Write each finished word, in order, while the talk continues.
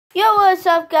Yo, what's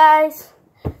up, guys?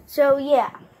 So,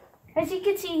 yeah, as you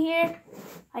can see here,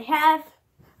 I have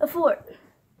a fort.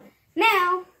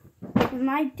 Now, what am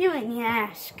I doing, you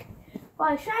ask?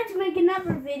 Well, I tried to make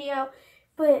another video,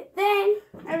 but then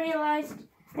I realized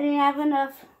I didn't have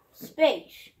enough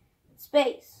space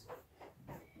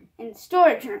and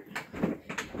storage room.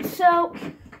 So,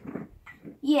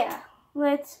 yeah,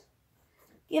 let's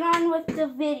get on with the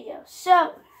video.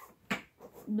 So,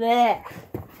 bleh.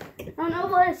 I don't know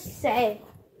what to say.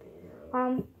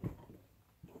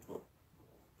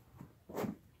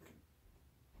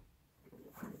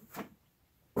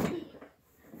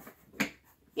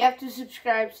 You have to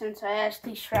subscribe since I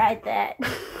actually tried that.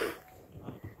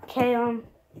 Okay,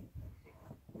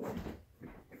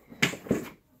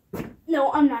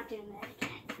 no, I'm not doing that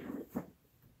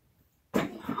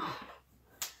again.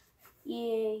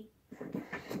 Yay.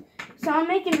 So I'm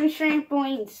making a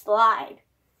trampoline slide.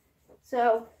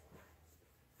 So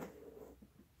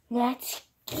let's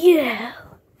go.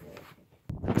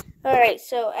 Alright,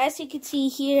 so as you can see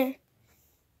here,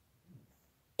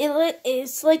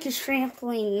 it's like a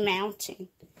trampoline mountain.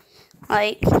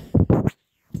 Like,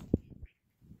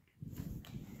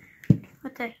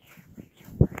 what the?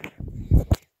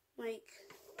 Like,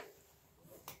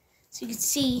 so you can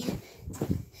see,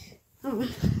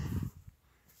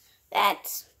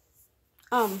 that's,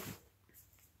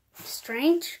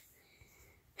 strange.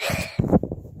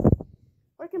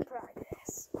 Work in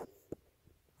progress.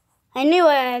 I knew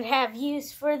I'd have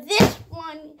use for this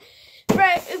one,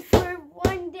 for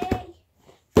one day,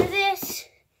 for this.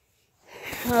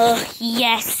 Oh,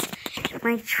 yes.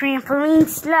 My trampoline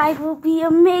slide will be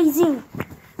amazing.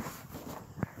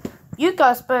 You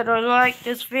guys better like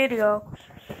this video.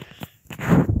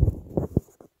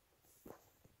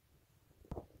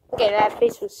 Okay, that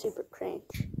face was super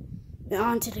cringe. Now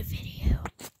on to the video.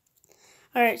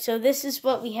 Alright, so this is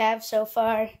what we have so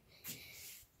far.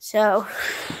 So,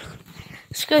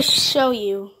 let's go show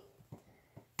you.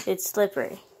 It's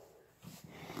slippery.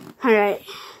 Alright.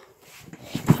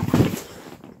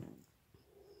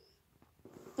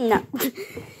 No.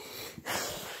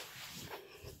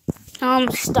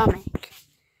 Stomach.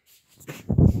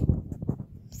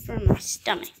 For my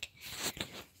stomach.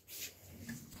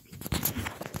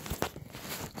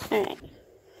 Alright.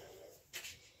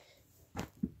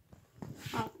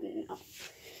 Oh no.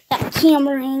 That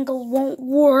camera angle won't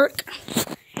work.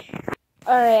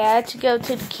 Alright, I had to go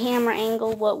to the camera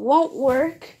angle. What won't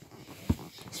work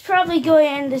is probably going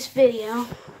to end this video.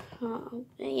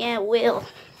 Yeah, it will.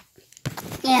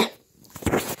 Yeah.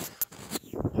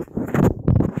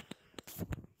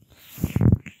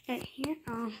 Right here,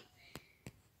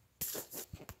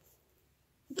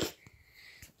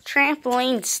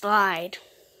 trampoline slide.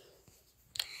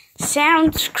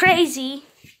 Sounds crazy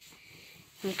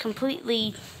and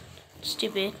completely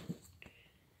stupid.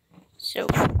 So,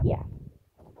 yeah.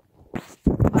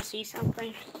 I'll see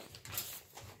something.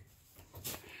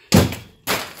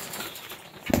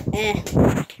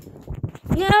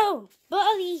 No,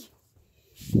 buddy.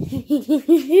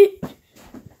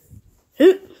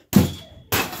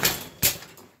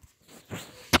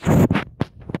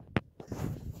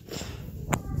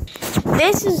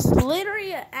 This is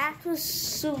literally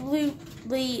absolutely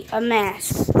a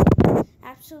mess.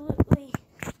 Absolutely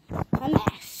a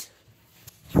mess.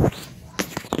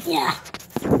 Yeah.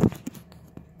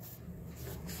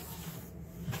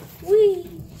 Whee!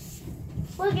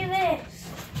 Look at this.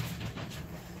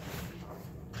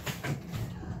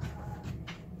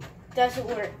 Doesn't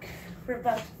work. We're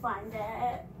about to find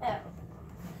that out.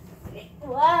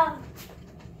 Wow.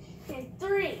 In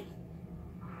 3,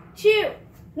 2,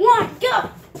 1, go!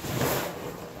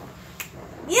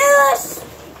 Yes!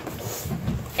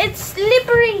 It's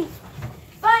slippery!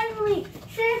 Finally!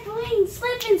 Trampoline,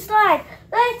 slip and slide!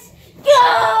 Let's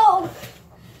go!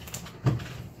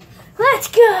 Let's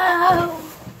go!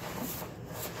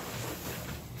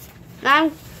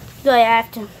 I'm going to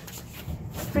have to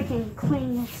freaking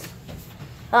clean this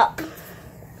up.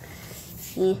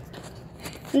 Yeah.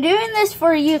 I'm doing this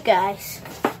for you guys.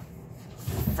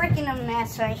 Freaking a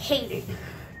mess. I hate it.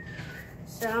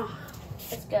 So,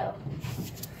 let's go.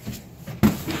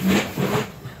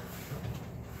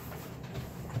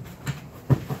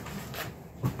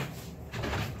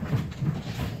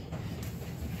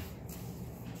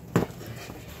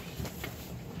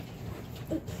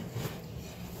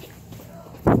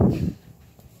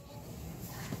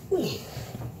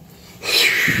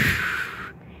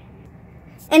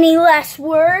 Any last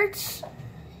words?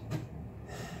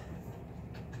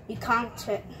 You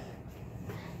comment.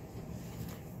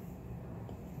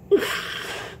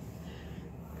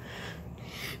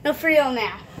 No, for real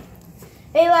now.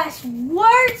 Any last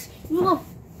words? You will.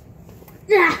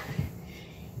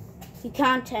 The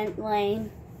content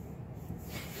lane.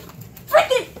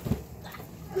 Freaking.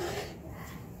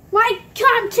 My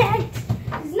content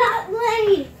is not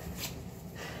lame.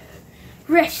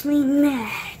 Wrestling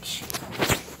match.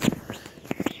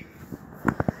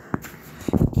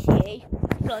 Okay,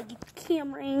 gotta get the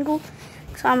camera angle,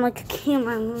 cause I'm like a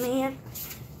cameraman.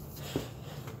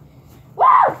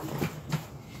 Woo!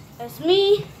 That's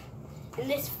me and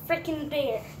this freaking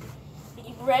bear. Are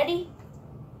you ready?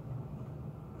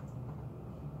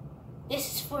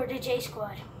 This is for the J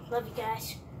Squad. Love you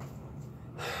guys.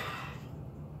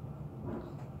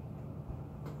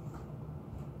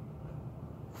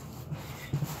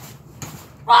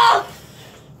 Oh!